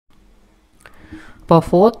അപ്പോൾ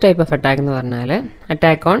fourth type of attack എന്ന് പറഞ്ഞാൽ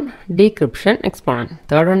attack on decryption exponent.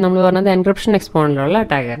 Third one നമ്മൾ പറഞ്ഞത് എൻക്രിപ്ഷൻ എക്സ്പോണൻറ്റിലുള്ള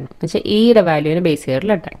അറ്റാക്കായിരുന്നു. എന്ന് വെച്ചാൽ ഈയുടെ വാല്യൂവിനെ ബേസ്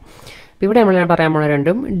ചെയ്തിട്ടുള്ള അറ്റാക്ക്. ഇപ്പോൾ ഇവിടെ നമ്മൾ പറയാൻ പോകുന്ന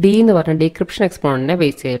രണ്ടും ഡി എന്ന് പറഞ്ഞ ഡീക്രിപ്ഷൻ എക്സ്പോണൻറ്റിനെ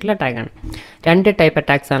ബേസ് ചെയ്തിട്ടുള്ള അറ്റാക്കാണ്. രണ്ട് ടൈപ്പ്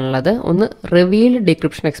അറ്റാക്സ് ആണുള്ളത്. ഒന്ന് revealed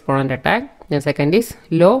decryption exponent attack, second is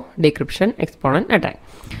law decryption exponent attack.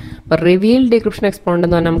 അപ്പോൾ റിവീൽഡ് ഡീക്രിപ്ഷൻ എക്സ്പോണൻറ്റ്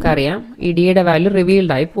എന്ന് പറഞ്ഞാൽ നമുക്കറിയാം ഈ ഡിയുടെ വാല്യൂ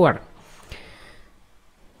റിവീൽഡായി പോവാണ്.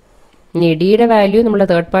 ഇനി ഡിയുടെ വാല്യൂ നമ്മുടെ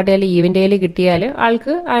തേർഡ് പാർട്ടി അല്ലെങ്കിൽ ഈവൻ്റ് കയ്യിൽ കിട്ടിയാൽ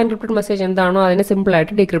ആൾക്ക് ആ എൻക്രിപ്റ്റഡ് മെസ്സേജ് എന്താണോ അതിനെ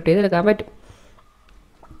സിമ്പിളായിട്ട് ഡീക്രിപ്റ്റ് ചെയ്തെടുക്കാൻ പറ്റും.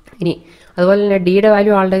 ഇനി അതുപോലെ തന്നെ ഡിയുടെ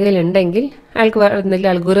വാല്യൂ ആളുടെ കയ്യിൽ ഉണ്ടെങ്കിൽ അയാൾക്ക് എന്തെങ്കിലും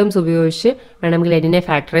അൽഗോരിതംസ് ഉപയോഗിച്ച് വേണമെങ്കിൽ എന്നിനെ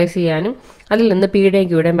ഫാക്ടറൈസ് ചെയ്യാനും അതിൽ നിന്ന് പിയുടെയും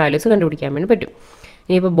ക്യൂയുടെയും വാല്യൂസ് കണ്ടുപിടിക്കാൻ വേണ്ടി പറ്റും.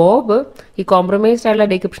 ഇനിയിപ്പോൾ ബോബ് ഈ കോംപ്രമൈസ്ഡ് ആയിട്ടുള്ള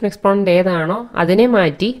ഡീക്രിപ്ഷൻ എക്സ്പോണൻറ്റ് ഏതാണോ അതിനെ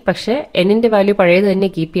മാറ്റി പക്ഷേ എന്നിൻ്റെ വാല്യൂ പഴയത് തന്നെ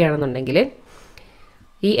കീപ്പ് ചെയ്യുകയാണെന്നുണ്ടെങ്കിൽ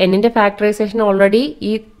ഈ എന്നിൻ്റെ ഫാക്ടറൈസേഷൻ ഓൾറെഡി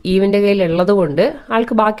ഈ ഈവൻ്റെ കയ്യിലുള്ളത് കൊണ്ട്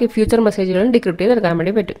ആൾക്ക് ബാക്കി ഫ്യൂച്ചർ മെസ്സേജുകളും ഡീക്രിപ്റ്റ് ചെയ്തെടുക്കാൻ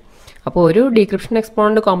വേണ്ടി പറ്റും. അപ്പോൾ ഒരു ഡീക്രിപ്ഷൻ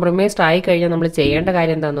എക്സ്പോണൻറ്റ് കോംപ്രമൈസ്ഡ് ആയി കഴിഞ്ഞാൽ നമ്മൾ ചെയ്യേണ്ട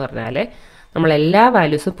കാര്യം എന്താണെന്ന് പറഞ്ഞാൽ നമ്മളെല്ലാ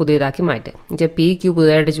വാല്യൂസും പുതിയതാക്കി മാറ്റുക. എന്നുവെച്ചാൽ പി ക്യൂ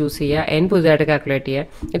പുതിയതായിട്ട് ചൂസ് ചെയ്യുക, എൻ പുതിയതായിട്ട് കാൽക്കുലേറ്റ്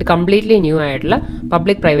ചെയ്യുക, ഇത് കംപ്ലീറ്റ്ലി ന്യൂ ആയിട്ടുള്ള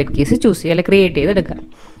പബ്ലിക് പ്രൈവറ്റ് കീസ് ചൂസ് ചെയ്യുക അല്ലെങ്കിൽ ക്രിയേറ്റ് ചെയ്തെടുക്കുക.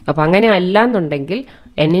 അപ്പോൾ അങ്ങനെ അല്ലാന്നുണ്ടെങ്കിൽ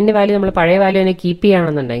എന്നിൻ്റെ വാല്യൂ നമ്മൾ പഴയ വാല്യൂ തന്നെ കീപ്പ്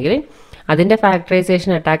ചെയ്യുകയാണെന്നുണ്ടെങ്കിൽ അതിൻ്റെ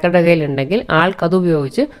ഫാക്ടറൈസേഷൻ അറ്റാക്കറുടെ കയ്യിലുണ്ടെങ്കിൽ ആൾക്കത്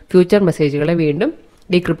ഉപയോഗിച്ച് ഫ്യൂച്ചർ മെസ്സേജുകളെ വീണ്ടും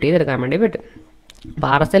ഡീക്രിപ്റ്റ് ചെയ്തെടുക്കാൻ വേണ്ടി പറ്റും. അപ്പോൾ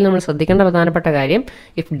RSA നമ്മൾ ശ്രദ്ധിക്കേണ്ട പ്രധാനപ്പെട്ട കാര്യം,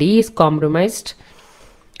 if D is compromised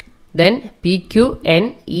then P, Q, N,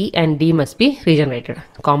 E and D must be regenerated.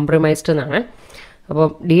 Compromised എന്നാണ്. അപ്പോൾ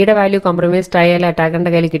ഡിയുടെ വാല്യൂ കോംപ്രമൈസ്ഡ് ആയാൽ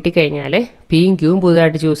അറ്റാക്കറിൻ്റെ കയ്യിൽ കിട്ടിക്കഴിഞ്ഞാൽ പിയും ക്യൂവും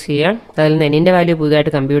പുതുതായിട്ട് ചൂസ് ചെയ്യാം, അതിൽ നിന്ന് എന്നിൻ്റെ വാല്യൂ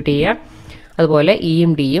പുതുതായിട്ട് കമ്പ്യൂട്ട് ചെയ്യാം, അതുപോലെ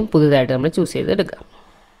ഇയും ഡിയും പുതുതായിട്ട് നമ്മൾ ചൂസ് ചെയ്തെടുക്കുക.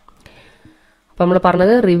 അപ്പോൾ നമ്മൾ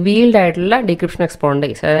പറഞ്ഞത് റിവീൽഡ് ആയിട്ടുള്ള ഡീക്രിപ്ഷൻ എക്സ്പോണൻറ്റ്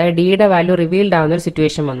കേസ്, അതായത് ഡിയുടെ വാല്യൂ റിവീൽഡ് ആവുന്ന ഒരു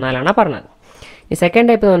സിറ്റുവേഷൻ വന്നാലാണ് പറഞ്ഞത്. ഈ സെക്കൻഡ്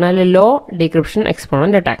ടൈപ്പ് എന്ന് പറഞ്ഞാൽ ലോ ഡീക്രിപ്ഷൻ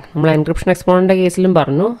എക്സ്പോണൻറ്റ് അറ്റാക്ക്. നമ്മൾ എൻക്രിപ്ഷൻ എക്സ്പോണൻറ്റ് കേസിലും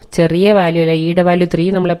പറഞ്ഞു ചെറിയ വാല്യൂ അല്ല ഈയുടെ വാല്യൂ 3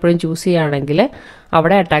 നമ്മളെപ്പോഴും ചൂസ് ചെയ്യുകയാണെങ്കിൽ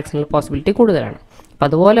അവിടെ അറ്റാക്സിനുള്ള പോസിബിലിറ്റി കൂടുതലാണ്. അപ്പോൾ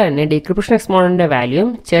അതുപോലെ തന്നെ ഡീക്രിപ്ഷൻ എക്സ്പോണൻറ്റിൻ്റെ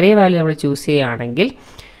വാല്യൂയും ചെറിയ വാല്യൂ നമ്മൾ ചൂസ് ചെയ്യുകയാണെങ്കിൽ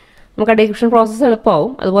നമുക്ക് ആ ഡീക്രിപ്ഷൻ പ്രോസസ്സ്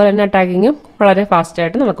എളുപ്പമാവും. അതുപോലെ തന്നെ അറ്റാക്കിങ്ങും വളരെ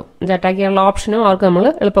ഫാസ്റ്റായിട്ട് നടക്കും. അറ്റാക്ക് ചെയ്യാനുള്ള ഓപ്ഷനും അവർക്ക് നമ്മൾ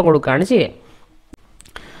എളുപ്പം കൊടുക്കുകയാണ് ചെയ്യുക.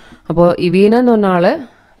 അപ്പോൾ ഇവീന എന്ന് പറഞ്ഞ ആൾ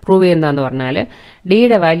പ്രൂവ് ചെയ്യുന്നതെന്ന് പറഞ്ഞാൽ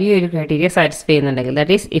ഡിയുടെ വാല്യൂ ഒരു ക്രൈറ്റീരിയ സാറ്റിസ്ഫൈ ചെയ്യുന്നുണ്ടെങ്കിൽ,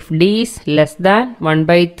 that is if D is less than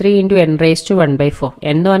 1/3 into n raise to 1/4.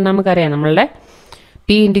 എന്ന് പറഞ്ഞാൽ നമുക്കറിയാം നമ്മളുടെ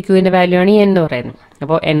പി ഇൻറ്റു ക്യൂവിൻ്റെ വാല്യൂ ആണ് ഈ n എന്ന് പറയുന്നത്.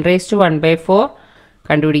 അപ്പോൾ n റേസ് ടു 1/4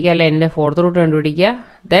 കണ്ടുപിടിക്കുക, അല്ലെ എൻ്റെ ഫോർത്ത് റൂട്ട് കണ്ടുപിടിക്കുക,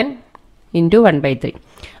 ദെൻ ഇൻറ്റു 1/3.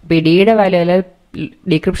 അപ്പോൾ ഈ ഡിയുടെ വാല്യൂ അല്ലെങ്കിൽ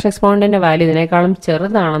ഡീക്രിപ്ഷൻ എക്സ്പോണൻറ്റിൻ്റെ വാല്യൂ ഇതിനേക്കാളും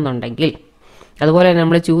ചെറുതാണെന്നുണ്ടെങ്കിൽ, അതുപോലെ തന്നെ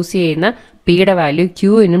നമ്മൾ ചൂസ് ചെയ്യുന്ന പിയുടെ വാല്യൂ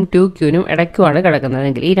ക്യൂവിനും 2Qനും ഇടയ്ക്കുമാണ്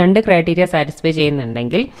കിടക്കുന്നതെങ്കിൽ, ഈ രണ്ട് ക്രൈറ്റീരിയ സാറ്റിസ്ഫൈ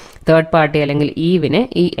ചെയ്യുന്നുണ്ടെങ്കിൽ തേർഡ് പാർട്ടി അല്ലെങ്കിൽ ഈവിന്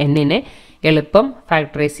ഈ എന്നിനെ എളുപ്പം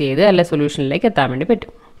ഫാക്ടറൈസ് ചെയ്ത് അല്ലെ സൊല്യൂഷനിലേക്ക് എത്താൻ വേണ്ടി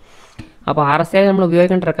പറ്റും. അപ്പോൾ RSA നമ്മൾ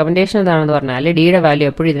ഉപയോഗിക്കേണ്ട റെക്കമെൻഡേഷൻ എന്താണെന്ന് പറഞ്ഞാൽ ഡിയുടെ വാല്യൂ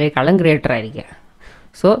എപ്പോഴും ഇതിനേക്കാളും ഗ്രേറ്റർ ആയിരിക്കുക.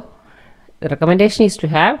 So recommendation is to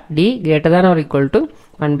have d greater than or equal to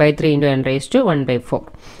 1/3 into n raised to 1/4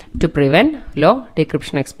 to prevent low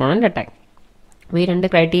decryption exponent attack. ഈ രണ്ട്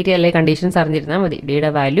ക്രൈറ്റീരിയ അല്ലെങ്കിൽ കണ്ടീഷൻസ് അറിഞ്ഞിരുന്നാൽ മതി. ഡിയുടെ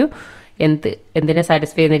വാല്യൂ എന്തിനെ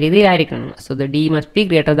സാറ്റിസ്ഫൈ ചെയ്യുന്ന രീതിയിലായിരിക്കണം. So the D must be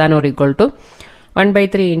greater than or equal to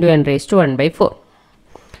 1/3 into n raised to 1/4.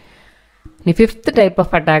 ഇനി fifth type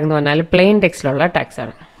of attack എന്ന് പറഞ്ഞാൽ പ്ലെയിൻ ടെക്സ്റ്റിലുള്ള അറ്റാക്സ്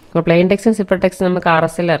ആണ്. അപ്പോൾ പ്ലെയിൻ ടെക്സ്റ്റും സിഫർ ടെക്സ്റ്റും നമുക്ക്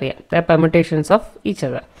RSA അറിയാം, പെർമ്യൂട്ടേഷൻസ് ഓഫ് ഈച്ച്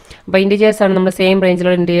അതർ. അപ്പോൾ ഇൻഡിജേഴ്സ് ആണ്, നമ്മൾ സെയിം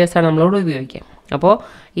റേഞ്ചിലുള്ള ഇൻഡിജേഴ്സ് ആണ് നമ്മളോട് ഉപയോഗിക്കുക. അപ്പോൾ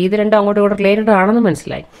ഇത് രണ്ടും അങ്ങോട്ടും ഇങ്ങോട്ടും റിലേറ്റഡ് ആണെന്ന്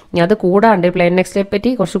മനസ്സിലായി. ഇനി അത് കൂടാണ്ട് പ്ലെയിൻ ടെക്സ്റ്റിനെ പറ്റി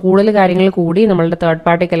കുറച്ച് കൂടുതൽ കാര്യങ്ങൾ കൂടി നമ്മളുടെ തേർഡ്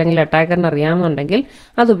പാർട്ടിക്ക് അല്ലെങ്കിൽ അറ്റാക്കറിന് അറിയാമെന്നുണ്ടെങ്കിൽ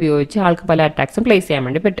അതുപയോഗിച്ച് ആൾക്ക് പല അറ്റാക്സും പ്ലേസ് ചെയ്യാൻ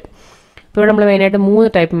വേണ്ടി പറ്റും. ഇപ്പോൾ ഇവിടെ നമ്മൾ മെയിനായിട്ട്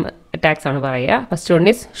 3 ടൈപ്പ് അറ്റാക്സ് ആണ് പറയുക. First one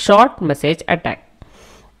is short message attack.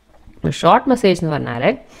 Short message എന്ന് പറഞ്ഞാൽ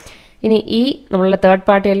ഇനി ഈ നമ്മളുടെ തേർഡ്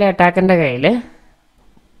പാർട്ടി അല്ലെങ്കിൽ അറ്റാക്കറിൻ്റെ കയ്യിൽ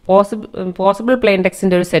പോസിബിൾ പ്ലെയിൻ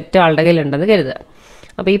ടെക്സ്റ്റിൻ്റെ ഒരു സെറ്റ് ആളുടെ കയ്യിലുണ്ടെന്ന് കരുതുക.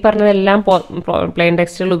 അപ്പോൾ ഈ പറഞ്ഞതെല്ലാം പ്ലെയിൻ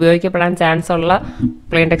ടെക്സ്റ്റുകൾ ഉപയോഗിക്കപ്പെടാൻ ചാൻസ് ഉള്ള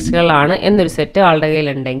പ്ലെയിൻ ടെക്സ്റ്റുകളാണ് എന്നൊരു സെറ്റ് ആളുടെ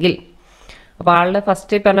കയ്യിലുണ്ടെങ്കിൽ, അപ്പോൾ ആളുടെ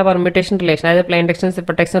ഫസ്റ്റ് പറഞ്ഞ പെർമ്യൂട്ടേഷൻ റിലേഷൻ, അതായത് പ്ലെയിൻ ടെക്സ്റ്റും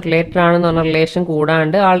സിഫർ ടെക്സ്റ്റും റിലേറ്റഡ് ആണെന്ന് പറഞ്ഞ റിലേഷൻ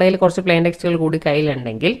കൂടാണ്ട് ആളുടെ കയ്യിൽ കുറച്ച് പ്ലെയിൻ ടെക്സ്റ്റുകൾ കൂടി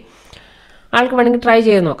കയ്യിലുണ്ടെങ്കിൽ ആൾക്ക് വേണമെങ്കിൽ ട്രൈ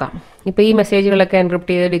ചെയ്ത് നോക്കാം. ഇപ്പോൾ ഈ മെസ്സേജുകളൊക്കെ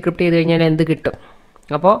എൻക്രിപ്റ്റ് ചെയ്ത് ഡിക്രിപ്റ്റ് ചെയ്ത് കഴിഞ്ഞാൽ എന്ത് കിട്ടും?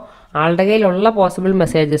 അപ്പോൾ ആളുടെ കയ്യിലുള്ള പോസിബിൾ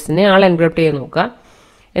മെസ്സേജസിനെ ആൾ എൻക്രിപ്റ്റ് ചെയ്ത് നോക്കുക.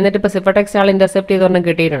 എന്നിട്ട് ഇപ്പോൾ സിഫർ ടെക്സ്റ്റ് ആൾ ഇൻ്റർസെപ്റ്റ് ചെയ്തൊരെണ്ണം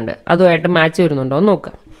കിട്ടിയിട്ടുണ്ട്, അതുമായിട്ട് മാച്ച് വരുന്നുണ്ടോ എന്ന്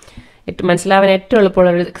നോക്കുക. മനസ്സിലാവാൻ ഏറ്റവും എളുപ്പമുള്ള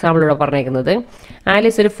ഒരു എക്സാമ്പിൾ ഇവിടെ പറഞ്ഞേക്കുന്നത്,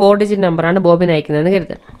 ആലീസ് ഒരു 4 ഡിജിറ്റ് നമ്പറാണ് ബോബിന് അയക്കുന്നതെന്ന്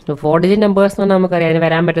കരുതുക. 4 ഡിജിറ്റ് നമ്പേഴ്സ് എന്ന് പറഞ്ഞാൽ നമുക്കറിയാം അതിന്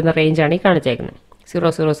വരാൻ പറ്റുന്ന റേഞ്ചാണ് ഈ കാണിച്ചേക്കുന്നത്,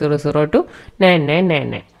 0000 to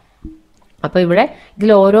 9999. അപ്പോൾ ഇവിടെ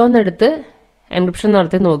ഇതിൽ ഓരോന്നെടുത്ത് എൻക്രിപ്ഷൻ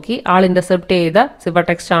നടത്തി നോക്കി ആൾ ഇൻ്റർസെപ്റ്റ് ചെയ്ത സിഫർ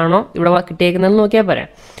ടെക്സ്റ്റ് ആണോ ഇവിടെ കിട്ടിയേക്കുന്നതെന്ന് നോക്കിയാൽ പറയാം.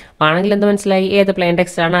 അപ്പോൾ ആണെങ്കിൽ എന്ത് മനസ്സിലായി ഏത് പ്ലെയിൻ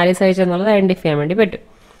ടെക്സ്റ്റ് ആണ് ആലീസ് അയച്ചതെന്നുള്ളത് ഐഡൻറ്റിഫൈ ചെയ്യാൻ വേണ്ടി പറ്റും.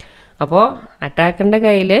 അപ്പോൾ അറ്റാക്കറിൻ്റെ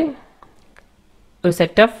കയ്യിൽ ഒരു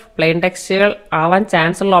സെറ്റ് ഓഫ് പ്ലെയിൻ ടെക്സ്റ്റുകൾ ആവാൻ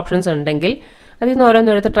ചാൻസ് ഉള്ള ഓപ്ഷൻസ് ഉണ്ടെങ്കിൽ അതിൽ നിന്ന്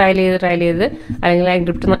ഓരോന്നെടുത്ത് ട്രയൽ ചെയ്ത് അല്ലെങ്കിൽ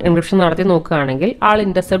എൻക്രിപ്ഷൻ നടത്തി നോക്കുകയാണെങ്കിൽ ആൾ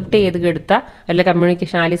ഇൻ്റർസെപ്റ്റ് ചെയ്ത് എടുത്ത അല്ലെങ്കിൽ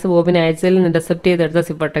കമ്മ്യൂണിക്കേഷൻ ആലീസ് ബോബിന് അയച്ചതിൽ നിന്ന് ഇൻ്റർസെപ്റ്റ് ചെയ്തെടുത്ത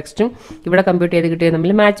സിഫർ ടെക്സ്റ്റും ഇവിടെ കമ്പ്യൂട്ട് ചെയ്ത് കിട്ടിയത്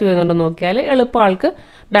തമ്മിൽ മാച്ച് ചെയ്യുന്നുണ്ടോ നോക്കിയാൽ എളുപ്പം ആൾക്ക്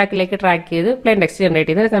ബാക്കിലേക്ക് ട്രാക്ക് ചെയ്ത് പ്ലെയിൻ ടെക്സ്റ്റ്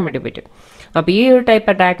ജനറേറ്റ് ചെയ്ത് എടുക്കാൻ വേണ്ടി പറ്റും. അപ്പോൾ ഈ ഒരു ടൈപ്പ്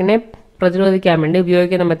അറ്റാക്കിനെ പ്രതിരോധിക്കാൻ വേണ്ടി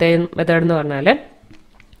ഉപയോഗിക്കുന്ന മെത്തേഡ് എന്ന് പറഞ്ഞാൽ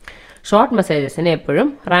ഷോർട്ട് മെസ്സേജസിനെ എപ്പോഴും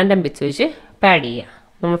റാൻഡം ബിറ്റ്സ് വെച്ച് പാഡ് ചെയ്യുക.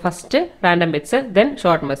 നമ്മൾ first random bits then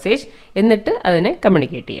short message എന്നിട്ട് അതിനെ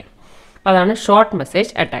കമ്മ്യൂണിക്കേറ്റ് ചെയ്യുക. അതാണ് ഷോർട്ട് മെസ്സേജ്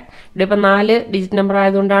അറ്റാക്ക്. ഇതിപ്പോൾ 4 ഡിജിറ്റ് നമ്പർ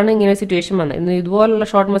ആയതുകൊണ്ടാണ് ഇങ്ങനെ സിറ്റുവേഷൻ വന്നത്. ഇന്ന് ഇതുപോലുള്ള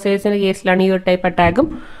ഷോർട്ട് മെസ്സേജസിൻ്റെ കേസിലാണ് ഈ ഒരു ടൈപ്പ് അറ്റാക്കും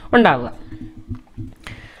ഉണ്ടാവുക.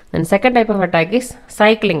 Then second type of attack is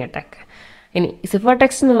cycling attack. ഇനി സിഫർ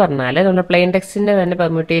ടെക്സ്റ്റ് എന്ന് പറഞ്ഞാൽ നമ്മുടെ പ്ലെയിൻ ടെക്സ്റ്റിൻ്റെ തന്നെ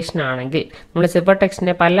പെർമ്യൂട്ടേഷൻ ആണെങ്കിൽ നമ്മൾ സിഫർ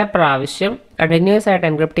ടെക്സ്റ്റിനെ പല പ്രാവശ്യം കണ്ടിന്യൂസ് ആയിട്ട്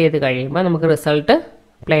എൻക്രിപ്റ്റ് ചെയ്ത് കഴിയുമ്പോൾ നമുക്ക് റിസൾട്ട്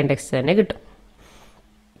പ്ലെയിൻ ടെക്സ്റ്റ് തന്നെ കിട്ടും.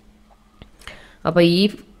 അപ്പോൾ ഈ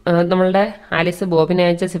നമ്മളുടെ ആലീസ് ബോബിനെ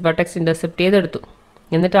അയച്ച സിഫർ ടെക്സ്റ്റ് ഇൻ്റർസെപ്റ്റ് ചെയ്തെടുത്തു.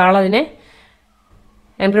 എന്നിട്ട് ആളതിനെ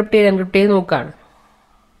എൻക്രിപ്റ്റ് ചെയ്ത് നോക്കുകയാണ്.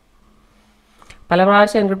 പല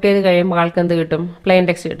പ്രാവശ്യം എൻക്രിപ്റ്റ് ചെയ്ത് കഴിയുമ്പോൾ ആൾക്ക് എന്ത് കിട്ടും? പ്ലെയിൻ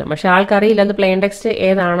ടെക്സ്റ്റ് കിട്ടും. പക്ഷേ ആൾക്കറിയില്ല അത് പ്ലെയിൻ ടെക്സ്റ്റ്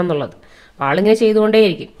ഏതാണെന്നുള്ളത്. അപ്പോൾ ആളിങ്ങനെ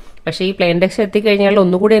ചെയ്തുകൊണ്ടേയിരിക്കും. പക്ഷേ ഈ പ്ലെയിൻ ടെക്സ്റ്റ് എത്തിക്കഴിഞ്ഞാൽ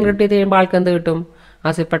ഒന്നുകൂടി എൻക്രിപ്റ്റ് ചെയ്ത് കഴിയുമ്പോൾ ആൾക്ക് എന്ത് കിട്ടും?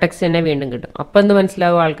 ആ സിഫർ ടെക്സ്റ്റ് തന്നെ വീണ്ടും കിട്ടും. അപ്പോൾ എന്ത്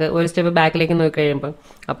മനസ്സിലാവും ആൾക്ക്? ഒരു സ്റ്റെപ്പ് ബാക്കിലേക്ക് നോക്കി കഴിയുമ്പോൾ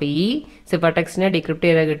അപ്പോൾ ഈ സിഫർ ടെക്സ്റ്റിനെ ഡിക്രിപ്റ്റ്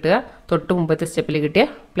ചെയ്താൽ കിട്ടുക തൊട്ട് മുമ്പത്തെ സ്റ്റെപ്പിൽ കിട്ടിയ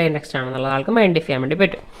പ്ലെയിൻ ടെക്സ്റ്റ് ആണെന്നുള്ളത് ആൾക്ക് ഐഡൻറ്റിഫൈ ചെയ്യാൻ വേണ്ടി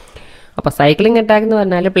പറ്റും. അപ്പോൾ സൈക്ലിംഗ് അറ്റാക്ക് എന്ന്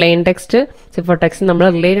പറഞ്ഞാൽ പ്ലെയിൻ ടെക്സ്റ്റ് സിഫർ ടെക്സ്റ്റ് നമ്മൾ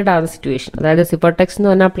റിലേറ്റഡ് ആവുന്ന സിറ്റുവേഷൻ, അതായത് സിഫർ ടെക്സ്റ്റ് എന്ന്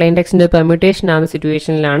പറഞ്ഞാൽ പ്ലെയിൻ ടെക്സ്റ്റിൻ്റെ പെർമ്യൂട്ടേഷൻ ആവുന്ന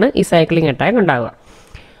സിറ്റുവേഷനിലാണ് ഈ സൈക്ലിംഗ് അറ്റാക്ക് ഉണ്ടാവുക.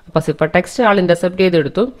 അപ്പോൾ സിഫർ ടെക്സ്റ്റ് ആൾ ഇൻ്റർസെപ്റ്റ്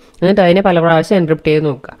ചെയ്തെടുത്തു. എന്നിട്ട് അതിനെ പല പ്രാവശ്യം എൻക്രിപ്റ്റ് ചെയ്ത്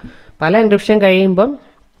നോക്കുക. പല എൻക്രിപ്ഷൻ കഴിയുമ്പം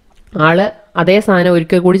ആൾ അതേ സാധനം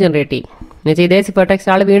ഒരിക്കൽ കൂടി ജനറേറ്റ് ചെയ്യും. എന്നുവെച്ചാൽ ഇതേ സിഫർ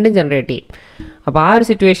ടെക്സ്റ്റ് ആൾ വീണ്ടും ജനറേറ്റ് ചെയ്യും. അപ്പോൾ ആ ഒരു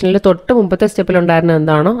സിറ്റുവേഷനിൽ തൊട്ട് മുമ്പത്തെ സ്റ്റെപ്പിലുണ്ടായിരുന്ന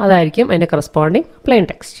എന്താണോ അതായിരിക്കും അതിൻ്റെ കറസ്പോണ്ടിങ് പ്ലെയിൻ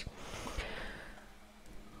ടെക്സ്റ്റ്.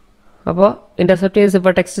 അപ്പോൾ ഇൻ്റർസെപ്റ്റ് ചെയ്ത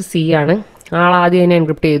സിഫർ ടെക്സ്റ്റ് C ആണ്. ആൾ ആദ്യം അതിനെ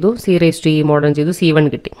എൻക്രിപ്റ്റ് ചെയ്തു, C⁻E മോഡേൺ ചെയ്തു, C1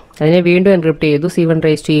 കിട്ടി. അതിനെ വീണ്ടും എൻക്രിപ്റ്റ് ചെയ്തു,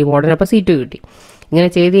 C1⁻E മോഡേൺ, അപ്പോൾ C2 കിട്ടി. ഇങ്ങനെ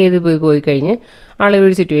ചെയ്ത് പോയി കഴിഞ്ഞ് ആൾ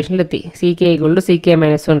ഒരു സിറ്റുവേഷനിലെത്തി,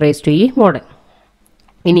 CK=CK-1⁻E മോഡേൺ.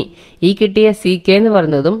 ഇനി ഈ കിട്ടിയ CK എന്ന്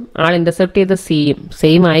പറയുന്നതും ആൾ ഇൻ്റർസെപ്റ്റ് ചെയ്ത Cയും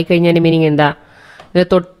സെയിം ആയിക്കഴിഞ്ഞാൽ മീനിങ് എന്താ? ഇതിന്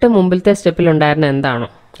തൊട്ട് മുമ്പിലത്തെ സ്റ്റെപ്പിലുണ്ടായിരുന്ന എന്താണോ,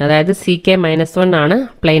 അതായത് CK-1 ആണ്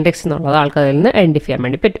പ്ലെയിൻ ടെക്സ്റ്റ് എന്നുള്ളത് ആൾക്ക് അതിൽ നിന്ന് ഐഡൻറ്റിഫൈ ചെയ്യാൻ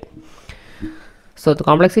വേണ്ടി പറ്റും. So the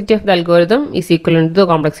complexity of the algorithm is equivalent to the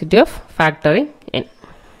complexity of factoring n.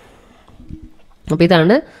 അപ്പോൾ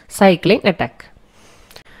ഇതാണ് cycling attack.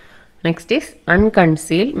 Next is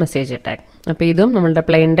അൺകൺസീൽഡ് message attack. അപ്പോൾ ഇതും നമ്മളുടെ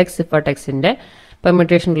plain text cipher ടെക്സ്റ്റിൻ്റെ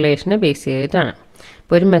permutation റിലേഷനെ base ചെയ്തിട്ടാണ്.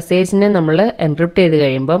 ഇപ്പോൾ ഒരു മെസ്സേജിനെ നമ്മൾ എൻക്രിപ്റ്റ് ചെയ്ത്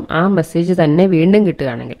കഴിയുമ്പം ആ മെസ്സേജ് തന്നെ വീണ്ടും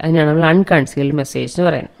കിട്ടുകയാണെങ്കിൽ അതിനാണ് നമ്മൾ അൺകൺസീൽഡ് മെസ്സേജ് എന്ന്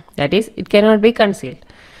പറയുന്നത്. That is it cannot be concealed.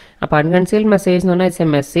 അപ്പോൾ അൺകൺസീൽഡ് മെസ്സേജ് എന്ന് പറഞ്ഞാൽ it's A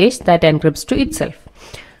message that encrypts to it self.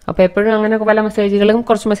 അപ്പോൾ എപ്പോഴും അങ്ങനെ പല മെസ്സേജുകളും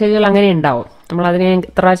കുറച്ച് മെസ്സേജുകൾ അങ്ങനെ ഉണ്ടാവും. നമ്മളതിനെ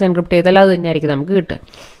എത്ര പ്രാവശ്യം എൻക്രിപ്റ്റ് ചെയ്താൽ അത് തന്നെയായിരിക്കും നമുക്ക് കിട്ടുക.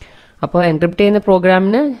 അപ്പോൾ എൻക്രിപ്റ്റ് ചെയ്യുന്ന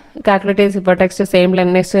പ്രോഗ്രാമിന് കാൽക്കുലേറ്റ് ചെയ്ത cipher text same plain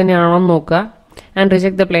text തന്നെയാണോ എന്ന് നോക്കുക and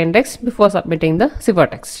reject the plain text before submitting the cipher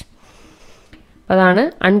text. അതാണ്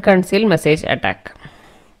അൺകൺസീൽഡ് മെസ്സേജ് അറ്റാക്ക്.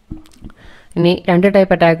 ഇനി 2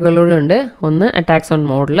 ടൈപ്പ് അറ്റാക്കുകളൂടെ ഉണ്ട്. ഒന്ന് attacks on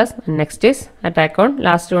modulus, next is attack on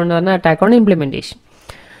last എന്ന് പറഞ്ഞാൽ അറ്റാക്ക് ഓൺ ഇംപ്ലിമെൻറ്റേഷൻ.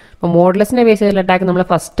 അപ്പോൾ മോഡുലസിൻ്റെ ബേസ് ചെയ്തുള്ള അറ്റാക്ക് നമ്മൾ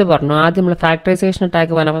ഫസ്റ്റ് പറഞ്ഞു. ആദ്യം നമ്മൾ ഫാക്ടറൈസേഷൻ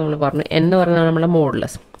അറ്റാക്ക് പറഞ്ഞപ്പോൾ നമ്മൾ പറഞ്ഞു എന്ന് പറഞ്ഞാൽ നമ്മുടെ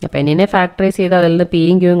മോഡുലസ്. അപ്പോൾ എന്നിനെ ഫാക്ടറൈസ് ചെയ്ത് അതിൽ നിന്ന്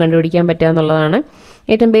Pയും Qയും കണ്ടുപിടിക്കാൻ പറ്റുക എന്നുള്ളതാണ്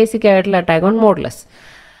ഏറ്റവും ബേസിക് ആയിട്ടുള്ള അറ്റാക്ക് ഓൺ മോഡുലസ്.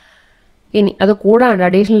 ഇനി അത് കൂടാണ്ട്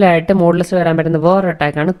അഡീഷണൽ ആയിട്ട് മോഡുലസ് വരാൻ പറ്റുന്ന വേറൊരു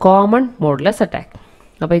അറ്റാക്കാണ് കോമൺ മോഡുലസ് അറ്റാക്ക്.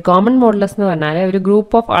 അപ്പോൾ ഈ കോമൺ മോഡുലസ് എന്ന് പറഞ്ഞാൽ ഒരു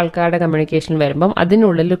ഗ്രൂപ്പ് ഓഫ് ആൾക്കാരുടെ കമ്മ്യൂണിക്കേഷൻ വരുമ്പം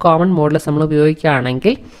അതിനുള്ളിൽ ഒരു കോമൺ മോഡുലസ് നമ്മൾ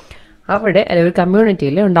ഉപയോഗിക്കുകയാണെങ്കിൽ അവിടെ അല്ലെങ്കിൽ ഒരു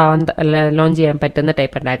കമ്മ്യൂണിറ്റിയിൽ ലോഞ്ച് ചെയ്യാൻ പറ്റുന്ന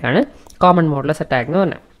ടൈപ്പ് അറ്റാക്കാണ് കോമൺ മോഡുലസ് അറ്റാക്ക് എന്ന്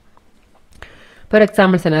പറഞ്ഞാൽ. ഇപ്പോൾ ഒരു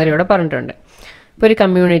എക്സാമ്പിൾ സെനാരിയോ ഇവിടെ പറഞ്ഞിട്ടുണ്ട്. ഇപ്പോൾ ഒരു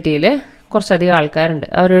കമ്മ്യൂണിറ്റിയിൽ കുറച്ചധികം ആൾക്കാരുണ്ട്.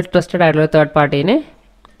 അവരൊരു ട്രസ്റ്റഡ് ആയിട്ടുള്ള തേർഡ് പാർട്ടീനെ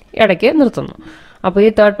ഇടയ്ക്ക് നിർത്തുന്നു. അപ്പോൾ ഈ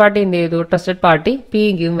തേർഡ് പാർട്ടി എന്ത് ചെയ്തു? ട്രസ്റ്റഡ് പാർട്ടി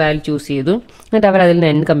Pയും Qയും വാല്യൂ ചൂസ് ചെയ്തു. എന്നിട്ട് അവർ അതിൽ നിന്ന്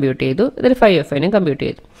N കമ്പ്യൂട്ട് ചെയ്തു. ഇതിൽ 5 കമ്പ്യൂട്ട്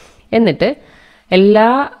ചെയ്തു. എന്നിട്ട്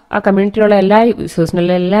ആ കമ്മ്യൂണിറ്റിയിലുള്ള എല്ലാ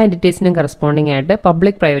യൂസേഴ്സിനുള്ള എല്ലാ എൻറ്റിറ്റീസിനും കറസ്പോണ്ടിങ് ആയിട്ട്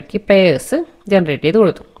public private key pairs generate ചെയ്ത്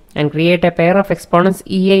കൊടുത്തു. And create A pair of exponents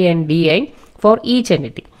EI and DI for each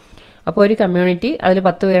entity. അപ്പോൾ ഒരു കമ്മ്യൂണിറ്റി അതിൽ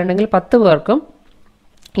 10 പേരുണ്ടെങ്കിൽ 10 പേർക്കും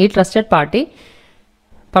ഈ trusted party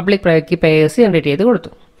public private key pairs generate ചെയ്ത്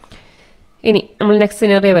കൊടുത്തു. ഇനി നമ്മൾ നെക്സ്റ്റ്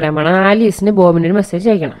സിനാറിയോ വരാൻ വേണം. ആലീസിന് ബോബിൻ്റെ ഒരു മെസ്സേജ്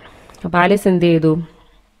അയക്കണം. അപ്പോൾ ആലീസ് എന്ത് ചെയ്തു?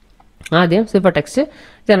 ആദ്യം സിഫർ ടെക്സ്റ്റ്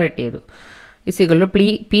ജനറേറ്റ് ചെയ്തു.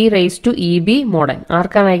 P⁻EB modern.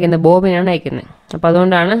 ആർക്കാണ് അയക്കുന്നത്? ബോബിനാണ് അയക്കുന്നത്. അപ്പോൾ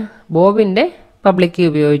അതുകൊണ്ടാണ് ബോബിൻ്റെ പബ്ലിക് കീ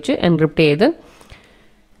ഉപയോഗിച്ച് എൻക്രിപ്റ്റ് ചെയ്ത്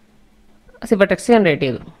സിഫർ ടെക്സ്റ്റ് ജനറേറ്റ്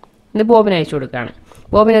ചെയ്തു. ഇത് ബോബിന് അയച്ചു കൊടുക്കുകയാണ്.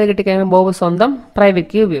 ബോബിന് അത് കിട്ടിക്കഴിയുമ്പോൾ ബോബ് സ്വന്തം പ്രൈവറ്റ്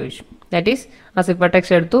കീ ഉപയോഗിച്ചു. ദാറ്റ് ഈസ് ആ സിഫർ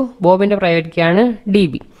ടെക്സ്റ്റ് എടുത്തു. ബോബിൻ്റെ പ്രൈവറ്റ് കീ ആണ്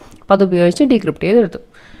DB. അപ്പോൾ അത് ഉപയോഗിച്ച് ഡീക്രിപ്റ്റ് ചെയ്തെടുത്തു.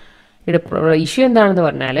 ഇഷ്യൂ എന്താണെന്ന്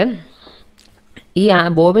പറഞ്ഞാൽ ഈ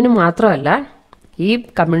ബോബിന് മാത്രമല്ല ഈ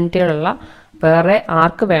കമ്മ്യൂണിറ്റിയിലുള്ള വേറെ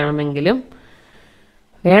ആർക്ക് വേണമെങ്കിൽ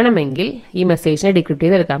ഈ മെസ്സേജിനെ ഡിക്രിപ്റ്റ്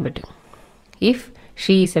ചെയ്തെടുക്കാൻ പറ്റും. If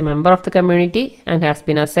she is A member of the community and has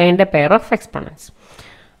been assigned A pair of exponents.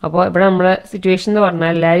 അപ്പോൾ ഇവിടെ നമ്മുടെ സിറ്റുവേഷൻ എന്ന്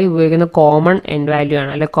പറഞ്ഞാൽ എല്ലാവരും ഉപയോഗിക്കുന്ന കോമൺ എൻഡ് വാല്യൂ ആണ്,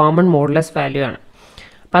 അല്ലെങ്കിൽ കോമൺ മോഡുലസ് വാല്യൂ ആണ്.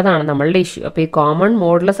 അപ്പോൾ അതാണ് നമ്മളുടെ ഇഷ്യൂ. അപ്പോൾ ഈ കോമൺ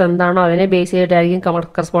മോഡുലസ് എന്താണോ അതിനെ ബേസ് ചെയ്തിട്ടായിരിക്കും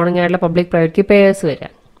കറസ്പോണ്ടിങ് ആയിട്ടുള്ള പബ്ലിക് പ്രൈവറ്റ് കീ പേയേഴ്സ് വരിക,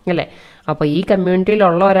 അല്ലേ? അപ്പോൾ ഈ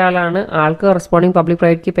കമ്മ്യൂണിറ്റിയിലുള്ള ഒരാളാണ്, ആൾക്ക് corresponding public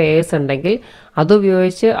private key payers ഉണ്ടെങ്കിൽ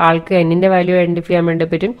അതുപയോഗിച്ച് ആൾക്ക് എന്നിൻ്റെ വാല്യൂ ഐഡൻറ്റിഫൈ ചെയ്യാൻ വേണ്ടി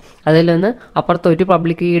പറ്റും. അതിൽ നിന്ന് അപ്പുറത്ത് ഒരു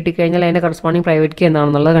പബ്ലിക് കീ കിട്ടിക്കഴിഞ്ഞാൽ അതിൻ്റെ കറസ്പോണ്ടിങ് പ്രൈവറ്റ് കീ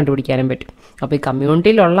എന്താണെന്നുള്ളത് കണ്ടുപിടിക്കാനും പറ്റും. അപ്പോൾ ഈ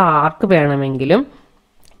കമ്മ്യൂണിറ്റിയിലുള്ള ആർക്ക് വേണമെങ്കിലും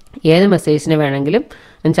ഏത് മെസ്സേജിന് വേണമെങ്കിലും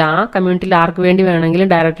എന്നുവെച്ചാൽ ആ കമ്മ്യൂണിറ്റിയിൽ ആർക്ക് വേണ്ടി വേണമെങ്കിലും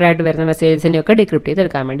ഡയറക്റ്റായിട്ട് വരുന്ന മെസ്സേജിനെയൊക്കെ ഡിക്രിപ്റ്റ്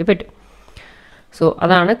ചെയ്തെടുക്കാൻ വേണ്ടി പറ്റും. സോ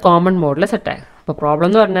അതാണ് കോമൺ മോഡുലസ് അറ്റാക്ക്. അപ്പോൾ പ്രോബ്ലം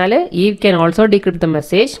എന്ന് പറഞ്ഞാൽ ഈ can also decrypt the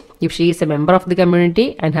message if she is A member of the community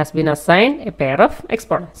and has been assigned A pair of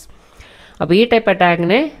exponents. അപ്പോൾ ഈ ടൈപ്പ്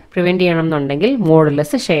അറ്റാക്കിനെ പ്രിവെൻറ്റ് ചെയ്യണം എന്നുണ്ടെങ്കിൽ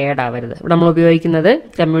മോഡുലസ് ഷെയർഡ് ആവരുത്. ഇവിടെ നമ്മൾ ഉപയോഗിക്കുന്നത്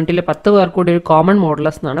കമ്മ്യൂണിറ്റിയിൽ 10 പേർ കൂടി ഒരു കോമൺ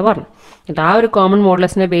മോഡുലസ് എന്നാണ് പറഞ്ഞത്. എന്നിട്ട് ആ ഒരു common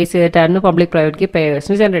മോഡുലസിനെ base ചെയ്തിട്ടായിരുന്നു public private key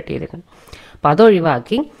പേയേഴ്സിന് generate ചെയ്തിരിക്കുന്നത്. അപ്പോൾ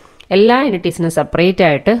അതൊഴിവാക്കി എല്ലാ എൻറ്റിറ്റീസിനും സെപ്പറേറ്റ്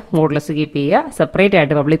ആയിട്ട് മോഡുലസ് കീപ്പ് ചെയ്യുക, സെപ്പറേറ്റ്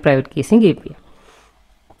ആയിട്ട് പബ്ലിക് പ്രൈവറ്റ് കീസും കീപ്പ് ചെയ്യുക.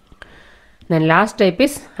 Then last type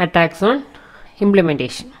is attacks on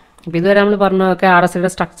implementation. അപ്പോൾ ഇതുവരെ നമ്മൾ പറഞ്ഞതൊക്കെ RSAയുടെ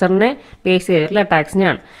സ്ട്രക്ചറിനെ ബേസ് ചെയ്തിട്ടുള്ള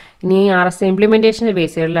അറ്റാക്സിനെയാണ്. ഇനി RSA ഇംപ്ലിമെൻറ്റേഷനെ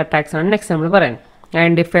ബേസ് ചെയ്തിട്ടുള്ള അറ്റാക്സ് ആണ് നെക്സ്റ്റ് നമ്മൾ പറയുന്നത്.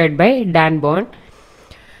 Identified by Dan bone.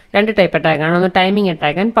 2 type അറ്റാക്കാണ്, ഒന്ന് timing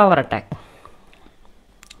attack and power attack.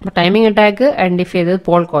 അപ്പോൾ ടൈമിംഗ് അറ്റാക്ക് ഐഡൻറ്റിഫൈ ചെയ്തത്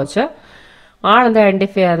പോൾ കോച്ച്. ആളെന്താ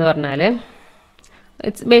ഐഡൻറ്റിഫൈ ചെയ്യാന്ന് പറഞ്ഞാൽ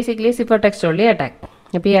it's basically cipher text only attack.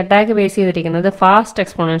 അപ്പോൾ ഈ അറ്റാക്ക് ബേസ് ചെയ്തിരിക്കുന്നത് fast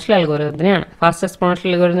exponential അൽഗോരിതത്തിനെയാണ്. Fast exponential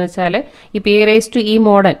algorithm എന്ന് വെച്ചാൽ ഈ P⁻E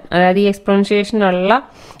മോഡൽ, അതായത് ഈ എക്സ്പോണൻഷിയേഷനുള്ള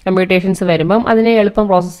കമ്പ്യൂട്ടേഷൻസ് വരുമ്പം അതിനെ എളുപ്പം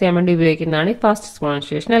പ്രോസസ്സ് ചെയ്യാൻ വേണ്ടി ഉപയോഗിക്കുന്നതാണ് ഈ ഫാസ്റ്റ്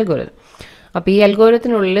എക്സ്പോണൻഷിയേഷൻ അൽഗോരിതം. അപ്പോൾ ഈ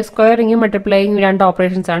അൽഗോരിതത്തിനുള്ളിൽ സ്ക്വയറിങ്ങും മൾട്ടിപ്ലൈയിങ്ങും 2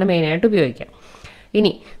 ഓപ്പറേഷൻസാണ് മെയിനായിട്ട് ഉപയോഗിക്കുക.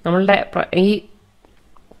 ഇനി നമ്മളുടെ ഈ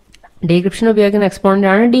ഡീക്രിപ്ഷൻ ഉപയോഗിക്കുന്ന എക്സ്പോണൻ്റ്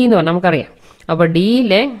ആണ് D എന്ന് പറഞ്ഞാൽ നമുക്കറിയാം. അപ്പോൾ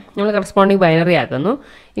ഡിയിലെ നമ്മൾ കറസ്പോണ്ടിങ് ബൈനറി ആക്കുന്നു.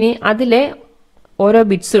 ഇനി അതിലെ ഓരോ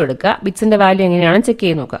ബിറ്റ്സും എടുക്കുക, ബിറ്റ്സിൻ്റെ വാല്യൂ എങ്ങനെയാണെന്ന് ചെക്ക്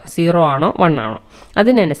ചെയ്ത് നോക്കുക, 0 ആണോ 1 ആണോ.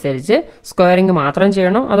 അതിനനുസരിച്ച് സ്ക്വയറിങ് മാത്രം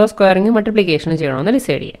ചെയ്യണോ അതോ സ്ക്വയറിങ് മൾട്ടിപ്ലിക്കേഷൻ ചെയ്യണോ എന്ന്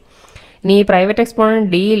ഡിസൈഡ് ചെയ്യുക. ഇനി ഈ പ്രൈവറ്റ് എക്സ്പോണൻറ്റ്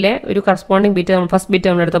ഡിയിലെ ഒരു കറസ്പോണ്ടിങ് ബിറ്റ് ഫസ്റ്റ് ബിറ്റ്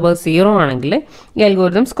നമ്മൾ എടുത്തപ്പോൾ 0 ആണെങ്കിൽ ഈ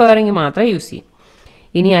അൽഗോരിതം സ്ക്വയറിങ് മാത്രമേ യൂസ് ചെയ്യും.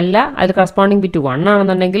 ഇനി അല്ല അത് കറസ്പോണ്ടിങ് ബിറ്റ് 1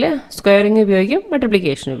 ആണെന്നുണ്ടെങ്കിൽ സ്ക്വയറിങ് ഉപയോഗിക്കും,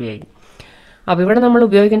 മൾട്ടിപ്ലിക്കേഷൻ ഉപയോഗിക്കും. അപ്പോൾ ഇവിടെ നമ്മൾ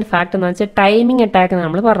ഉപയോഗിക്കേണ്ട ഫാക്ട് എന്ന് വെച്ചാൽ ടൈമിംഗ് അറ്റാക്ക് എന്ന്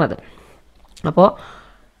നമ്മൾ പറഞ്ഞത്. അപ്പോൾ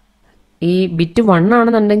ഈ ബിറ്റ് 1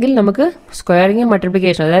 ആണെന്നുണ്ടെങ്കിൽ നമുക്ക് സ്ക്വയറിങ്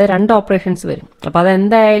മൾട്ടിപ്ലിക്കേഷൻ, അതായത് 2 ഓപ്പറേഷൻസ് വരും. അപ്പോൾ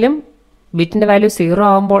അതെന്തായാലും ബിറ്റിൻ്റെ വാല്യൂ 0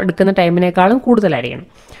 ആകുമ്പോൾ എടുക്കുന്ന ടൈമിനേക്കാളും കൂടുതലായിരിക്കണം.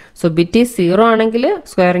 സോ ബിറ്റ് 0 ആണെങ്കിൽ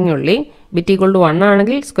സ്ക്വയറിങ് ഉള്ളി, ബിറ്റ് ഈക്വൾ ടു 1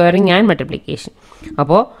 ആണെങ്കിൽ സ്ക്വയറിങ് ആൻഡ് മൾട്ടിപ്ലിക്കേഷൻ.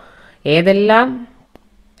 അപ്പോൾ ഏതെല്ലാം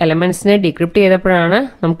എലമെൻറ്റ്സിനെ ഡിക്രിപ്റ്റ് ചെയ്തപ്പോഴാണ്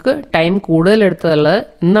നമുക്ക് ടൈം കൂടുതൽ എടുത്തതുള്ളത്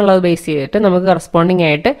എന്നുള്ളത് ബേസ് ചെയ്തിട്ട് നമുക്ക് കറസ്പോണ്ടിങ്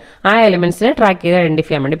ആയിട്ട് ആ എലമെൻറ്റ്സിനെ ട്രാക്ക് ചെയ്ത് ഐഡൻറ്റിഫൈ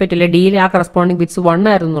ചെയ്യാൻ വേണ്ടി പറ്റില്ല. ഡിയിൽ ആ കറസ്പോണ്ടിങ് ബിറ്റ്സ് 1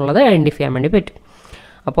 ആയിരുന്നു എന്നുള്ളത് ഐഡൻറ്റിഫൈ ചെയ്യാൻ വേണ്ടി പറ്റും.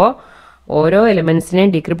 അപ്പോൾ ഓരോ എലമെൻറ്റ്സിനെയും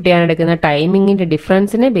ഡിക്രിപ്റ്റ് ചെയ്യാനെടുക്കുന്ന ടൈമിങ്ങിൻ്റെ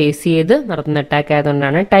ഡിഫറൻസിനെ ബേസ് ചെയ്ത് നടത്തുന്ന അറ്റാക്ക്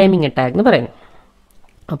ആയതുകൊണ്ടാണ് ടൈമിംഗ് അറ്റാക്ക് എന്ന് പറയുന്നത്.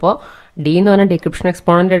 അപ്പോൾ ഡി എന്ന് പറഞ്ഞാൽ ഡിക്രിപ്ഷൻ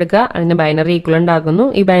എക്സ്പോണൻ്റ് എടുക്കുക, അതിന് ബൈനറി ഈക്വലൻ്റ് ആക്കുന്നു.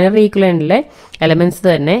 ഈ ബൈനറി ഈക്വലൻ്റിലെ എലമെൻറ്റ്സ്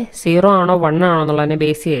തന്നെ 0 ആണോ 1 ആണോ എന്നുള്ളതിനെ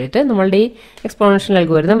ബേസ് ചെയ്തിട്ട് നമ്മളുടെ ഈ എക്സ്പോണൻഷ്യൽ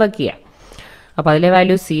അൽഗോരിതം വർക്ക് ചെയ്യുക. അപ്പോൾ അതിലെ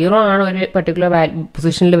വാല്യൂ 0 ആണ് ഒരു പർട്ടിക്കുലർ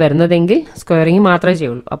പൊസിഷനിൽ വരുന്നതെങ്കിൽ സ്ക്വയറിങ് മാത്രമേ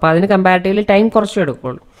ചെയ്യുള്ളൂ. അപ്പോൾ അതിന് കമ്പാരിറ്റീവ്ലി ടൈം കുറച്ച്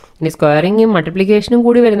എടുക്കുകയുള്ളൂ. ഇനി സ്ക്വയറിങ്ങും മൾട്ടിപ്ലിക്കേഷനും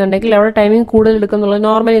കൂടി വരുന്നുണ്ടെങ്കിൽ അവിടെ ടൈമിംഗ് കൂടുതൽ എടുക്കുന്നുള്ളത്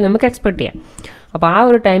നോർമലി നമുക്ക് എക്സ്പെക്ട് ചെയ്യാം. അപ്പോൾ ആ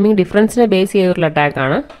ഒരു ടൈമിംഗ് ഡിഫറൻസിനെ ബേസ് ചെയ്തിട്ടുള്ള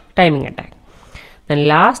അറ്റാക്കാണ് timing attack. Then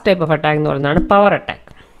last type of attack എന്ന് പറയുന്നതാണ് പവർ അറ്റാക്ക്.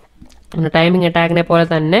 ടൈമിംഗ് അറ്റാക്കിനെ പോലെ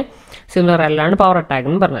തന്നെ സിമിലർ അല്ലാണ് പവർ അറ്റാക്ക്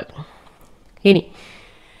എന്ന് പറഞ്ഞത്. ഇനി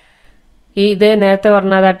ഇത് നേരത്തെ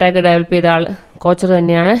പറഞ്ഞത് അറ്റാക്ക് ഡെവലപ്പ് ചെയ്ത ആൾ കോച്ചർ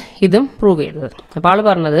തന്നെയാണ് ഇതും പ്രൂവ് ചെയ്തത്. അപ്പോൾ ആൾ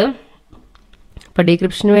പറഞ്ഞത് ഇപ്പോൾ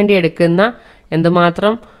ഡീക്രിപ്ഷന് വേണ്ടി എടുക്കുന്ന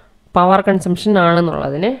എന്തുമാത്രം പവർ കൺസംഷൻ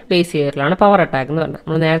ആണെന്നുള്ളതിനെ ബേസ് ചെയ്തിട്ടുള്ളതാണ് പവർ അറ്റാക്ക് എന്ന് പറഞ്ഞത്.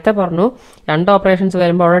 നമ്മൾ നേരത്തെ പറഞ്ഞു 2 ഓപ്പറേഷൻസ്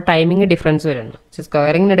വരുമ്പോൾ അവിടെ ടൈമിംഗ് ഡിഫറൻസ് വരുന്നു.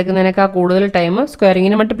 സ്ക്വയറിങ്ങിന് എടുക്കുന്നതിനേക്കാൾ കൂടുതൽ ടൈം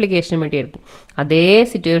സ്ക്വയറിങ്ങിന് മൾട്ടിപ്ലിക്കേഷന് വേണ്ടി എടുക്കും. അതേ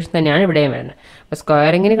സിറ്റുവേഷൻ തന്നെയാണ് ഇവിടെയും വരുന്നത്. അപ്പോൾ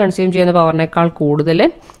സ്ക്വയറിങ്ങിന് കൺസ്യൂം ചെയ്യുന്ന പവറിനേക്കാൾ കൂടുതൽ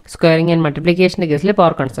സ്ക്വയറിങ് ആൻഡ് മൾട്ടിപ്ലിക്കേഷൻ്റെ കേസിൽ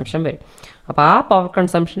പവർ കൺസംഷൻ വരും. അപ്പോൾ ആ പവർ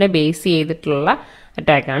കൺസംഷനെ ബേസ് ചെയ്തിട്ടുള്ള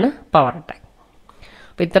അറ്റാക്കാണ് പവർ അറ്റാക്ക്.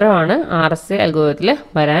 അപ്പോൾ ഇത്രയാണ് RSA അൽഗോരിതത്തിൽ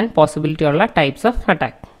വരാൻ പോസിബിലിറ്റി ഉള്ള ടൈപ്സ് ഓഫ്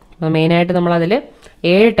അറ്റാക്ക്. അപ്പോൾ മെയിനായിട്ട് നമ്മളതിൽ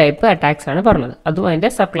 7 ടൈപ്പ് അറ്റാക്സ് ആണ് പറഞ്ഞത്, അതും അതിൻ്റെ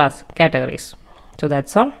sub class categories. So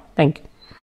that's all. Thank you.